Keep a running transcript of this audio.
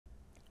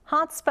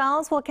Hot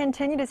spells will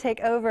continue to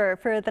take over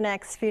for the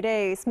next few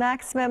days.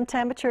 Maximum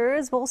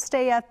temperatures will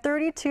stay at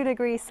 32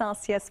 degrees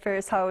Celsius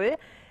for Seoul.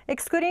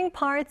 Excluding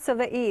parts of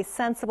the east,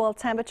 sensible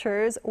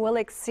temperatures will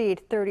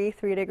exceed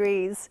 33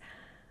 degrees.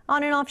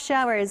 On and off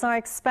showers are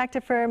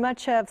expected for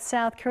much of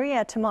South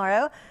Korea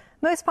tomorrow.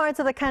 Most parts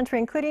of the country,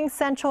 including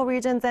central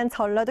regions and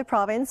Jeolla-do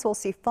province, will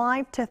see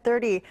 5 to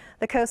 30.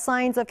 The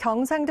coastlines of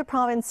Gyeongsang-do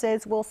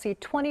provinces will see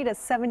 20 to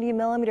 70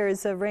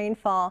 millimeters of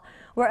rainfall.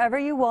 Wherever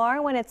you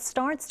are, when it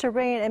starts to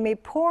rain, it may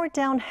pour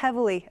down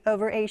heavily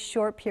over a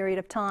short period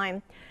of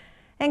time.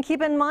 And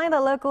keep in mind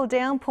that local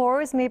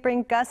downpours may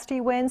bring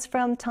gusty winds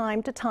from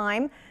time to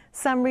time.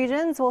 Some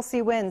regions will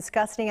see winds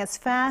gusting as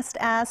fast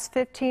as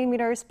 15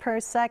 meters per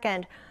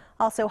second.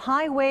 Also,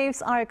 high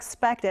waves are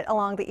expected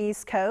along the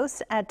east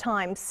coast. At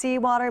times,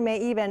 seawater may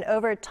even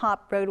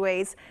overtop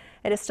roadways.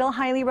 It is still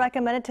highly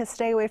recommended to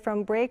stay away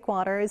from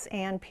breakwaters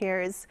and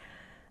piers.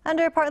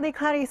 Under partly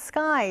cloudy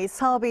skies,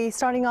 Seoul will be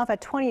starting off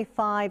at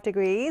 25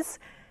 degrees.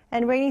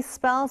 And rainy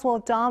spells will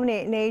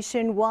dominate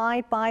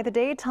nationwide by the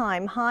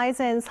daytime.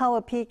 Highs in Seoul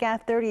will peak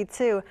at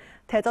 32.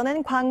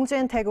 Daejeon, Gwangju,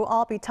 and Daegu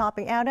all be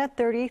topping out at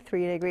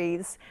 33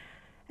 degrees.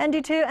 And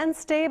due to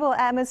unstable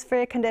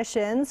atmospheric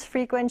conditions,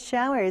 frequent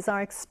showers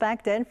are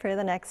expected for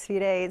the next few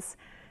days.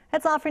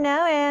 That's all for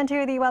now, and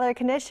here are the weather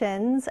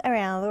conditions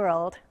around the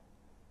world.